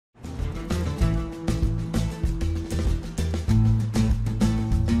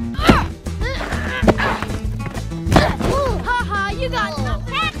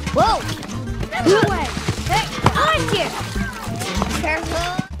Out of the way! Hey, behind you!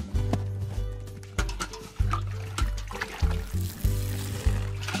 Careful!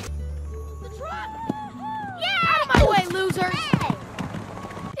 The truck! Yeah! Out of my way, loser! Hey.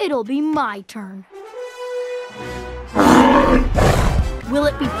 It'll be my turn. Will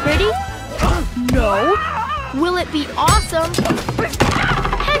it be pretty? No. Will it be awesome?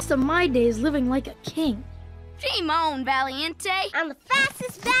 Half of my days living like a king. Dream on, Valiente. I'm the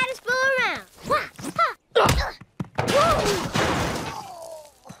fastest, baddest bull around.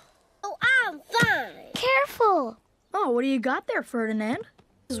 Oh, I'm fine. Careful. Oh, what do you got there, Ferdinand?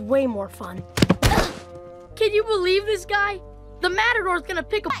 This is way more fun. Can you believe this guy? The Matador's gonna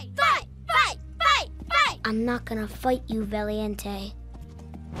pick a fight! I'm not gonna fight you, Valiente.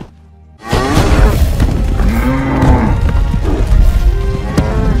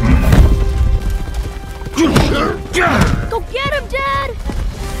 Go get him, Dad!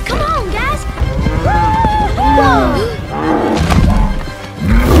 Come on, guys!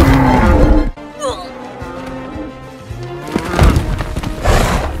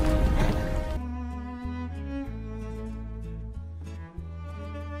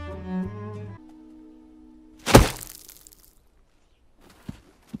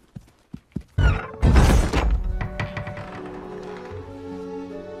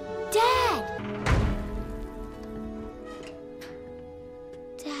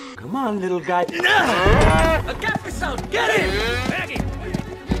 Come on, little guy. A gap for sound! Get him! Maggie!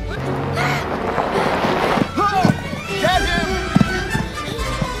 Get him!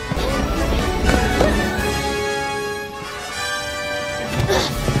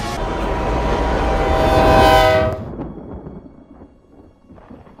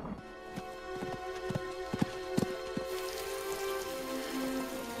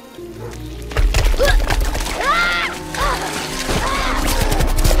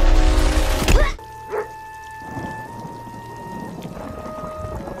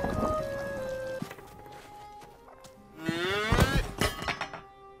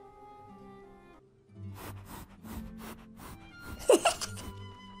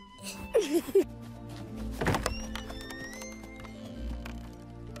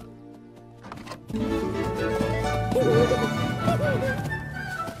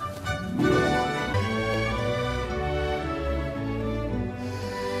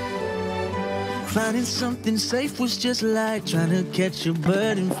 Finding something safe was just like trying to catch a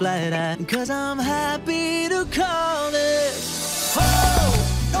bird and fly it out. Cause I'm happy to call it home.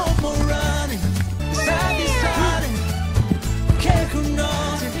 No more running, side to side, can't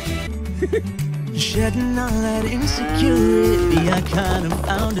control it. Shedding all that insecurity, I kind of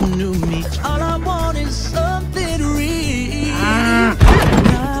found a new me. All I want is something real. I'm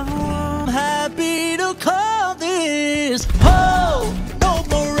happy to call this home. No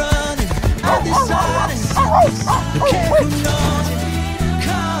more running, I decided I can't control it.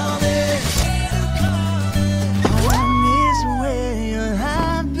 Call it home is where you're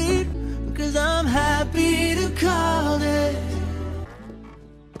happy, cause I'm happy to call it.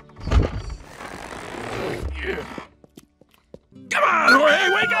 Come on, Jorge,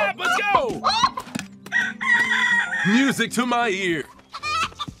 wake up! Let's go! Music to my ear.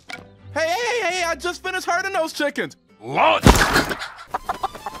 Hey, I just finished herding those chickens. Launch!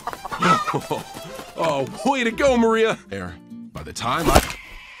 Oh, way to go, Maria. There, by the time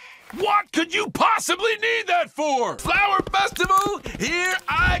What could you possibly need that for? Flower Festival, here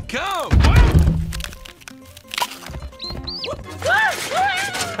I come!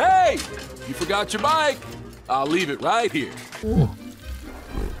 Hey, you forgot your bike. I'll leave it right here.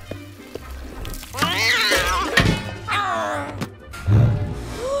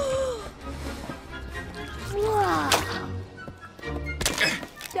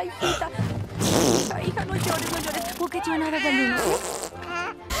 Hija, no llores, no llores. We'll get you another balloon.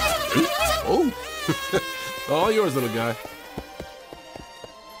 Oh, all yours, little guy.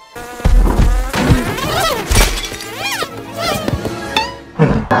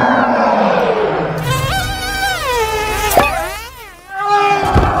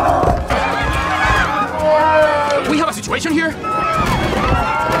 We have a situation here?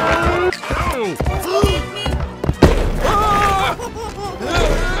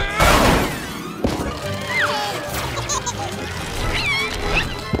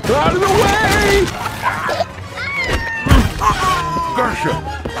 Out of the way! Gotcha!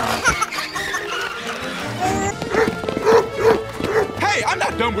 Hey, I'm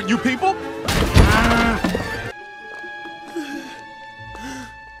not done with you people!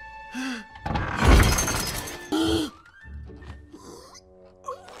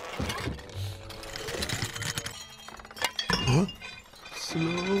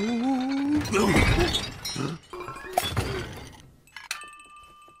 Slow.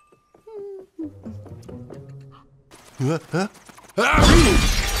 Nina!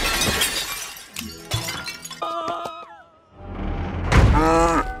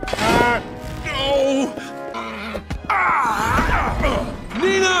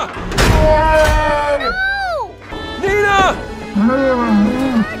 No! Nina!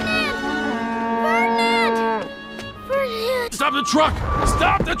 Ferdinand! Stop the truck!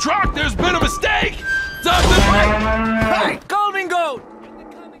 Stop the truck! There's been a mistake! Stop the truck! Hey, Golden Goat!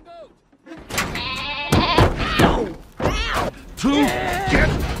 Two, get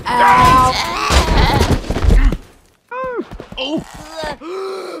out! Oh!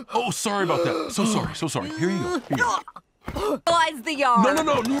 Oh, sorry about that. So sorry, so sorry. Here you go. Here you go. Lies the yard.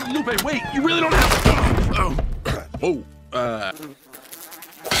 No, Lupe, wait. You really don't have to.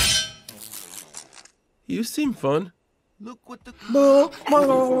 You seem fun. Look what the...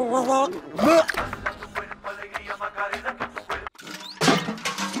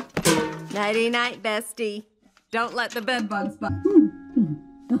 Nighty-night, bestie. Don't let the bed bugs bite.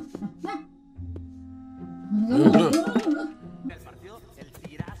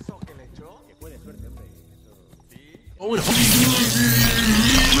 Holy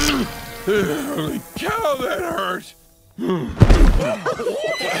cow, that hurt!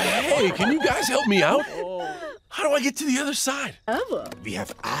 Hey, can you guys help me out? How do I get to the other side? We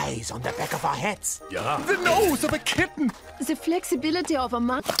have eyes on the back of our heads. Yeah. The nose of a kitten. The flexibility of a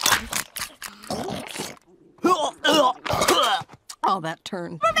monkey. Oh, that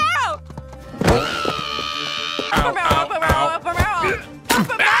turn.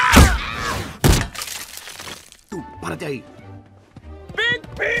 Big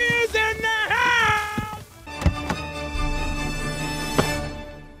P is in the house.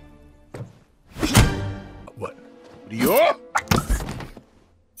 What? Lupe!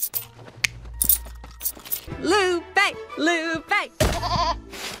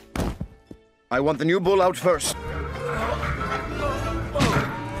 I want the new bull out first.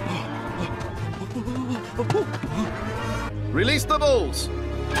 Release the bulls.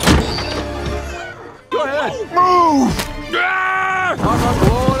 Go ahead. Move! Ah! For the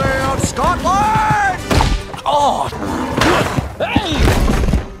glory of Scotland! Oh! Hey!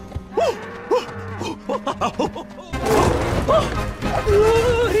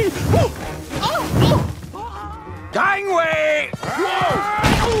 Gangway!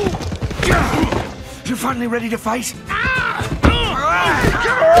 You finally ready to fight?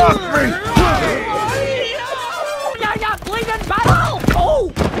 Get off me!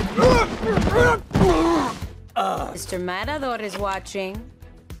 Mr. Matador is watching.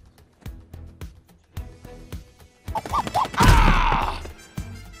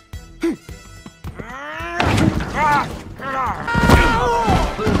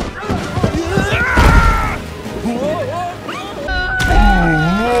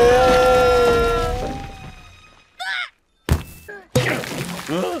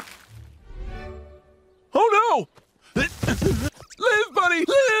 Oh no! Live, buddy,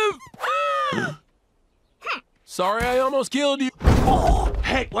 live! Sorry, I almost killed you.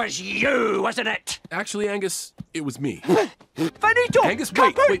 It was you, wasn't it? Actually, Angus, it was me. Finito! Angus,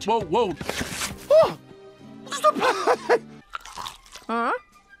 wait, whoa. Huh?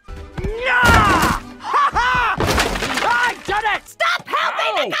 I done it! Stop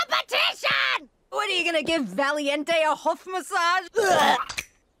helping the competition! What are you gonna give Valiente a hoof massage?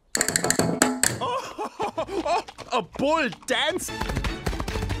 A bull dance?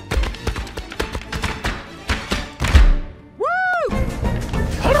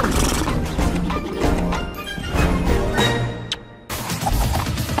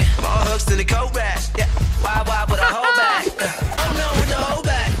 All hooks to the coat rack. Yeah, why would I hold back? Oh no, with the hold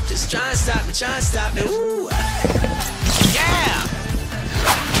back. Just try and stop me. Ooh. Yeah!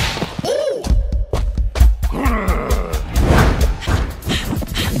 Ooh!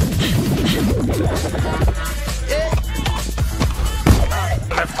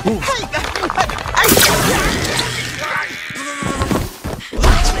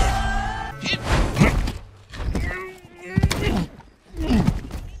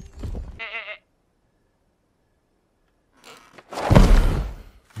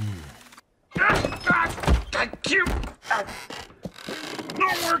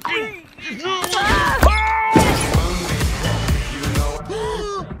 Not working!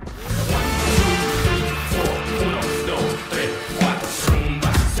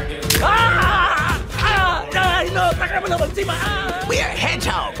 We are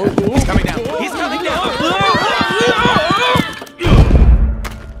hedgehog. He's coming down. He's coming down.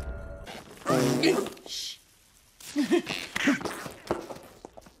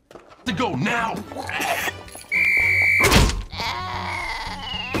 To go now!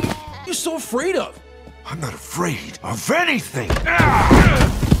 You're so afraid of? I'm not afraid of anything.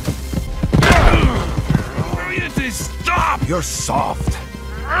 Stop! You're soft.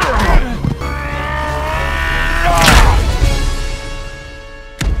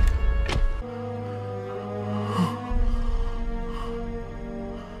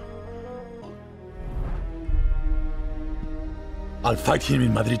 I'll fight him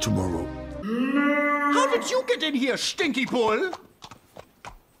in Madrid tomorrow. How did you get in here, stinky bull?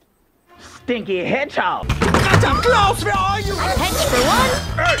 Stinky hedgehog. Santa Claus, where are you? Heads for one.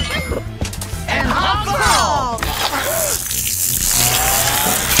 And hop for all.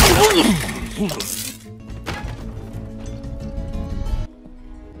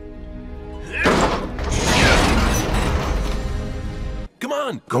 Come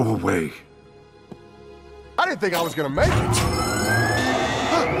on! Go away. I didn't think I was gonna make it.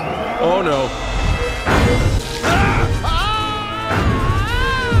 Oh no.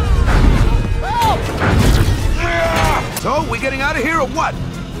 So, we getting out of here or what?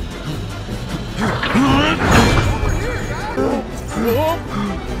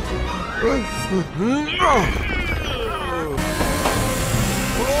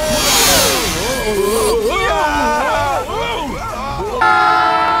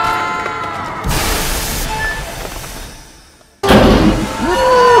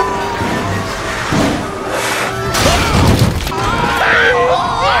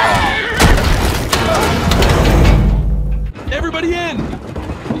 Everybody in!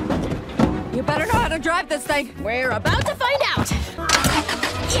 You better know how to drive this thing. We're about to find out.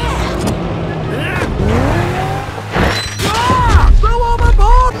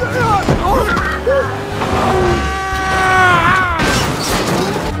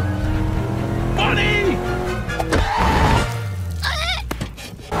 Bunny!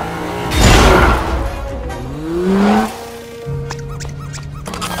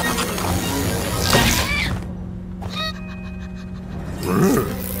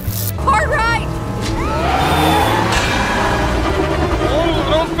 Hard right!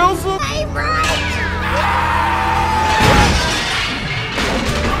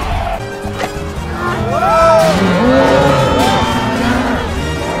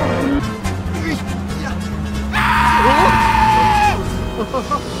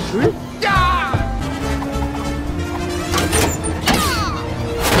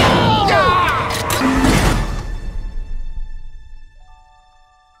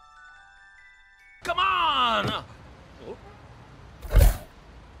 Come on!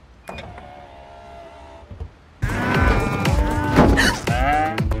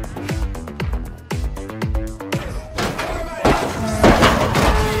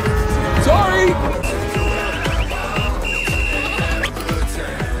 Sorry!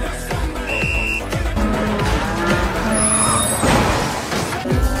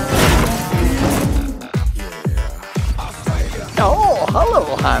 Oh,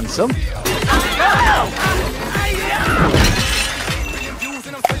 hello, handsome.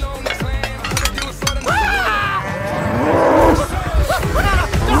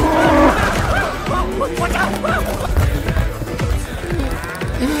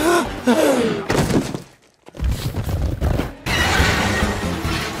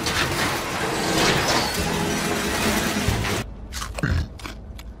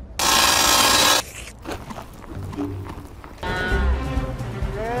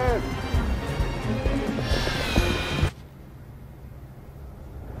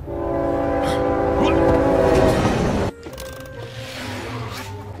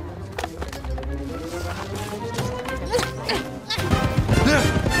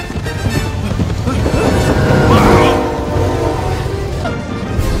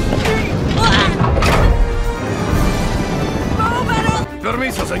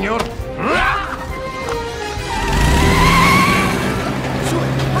 Permiso, señor.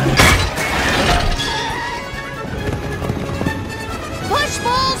 Push,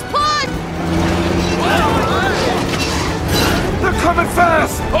 balls, push! They're coming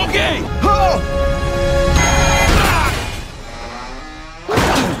fast! Okay!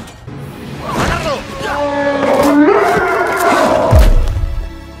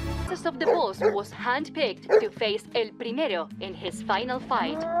 Of the boss was handpicked to face El Primero in his final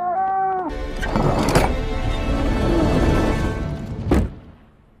fight.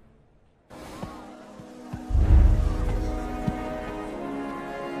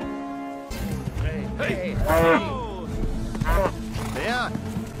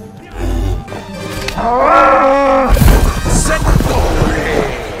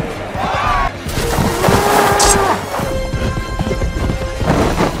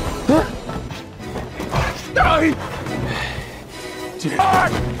 Die!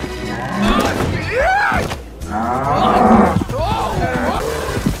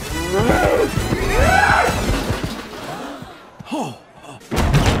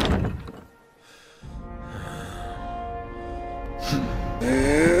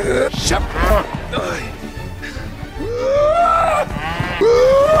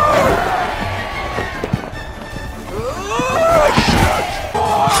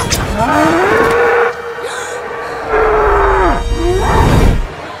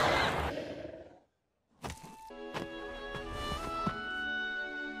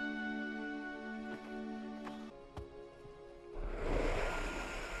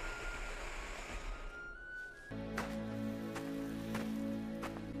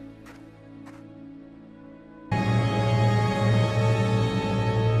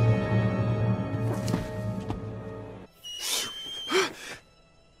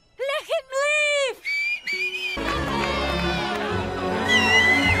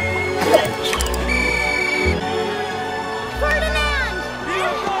 Ferdinand!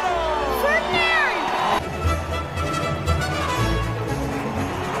 Ferdinand!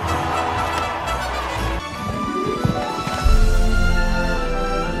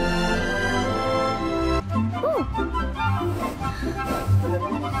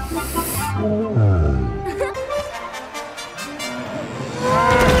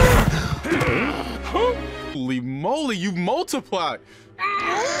 Holy moly, you multiply!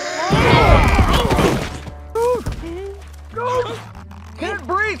 Can't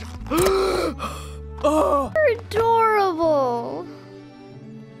breathe! You're adorable.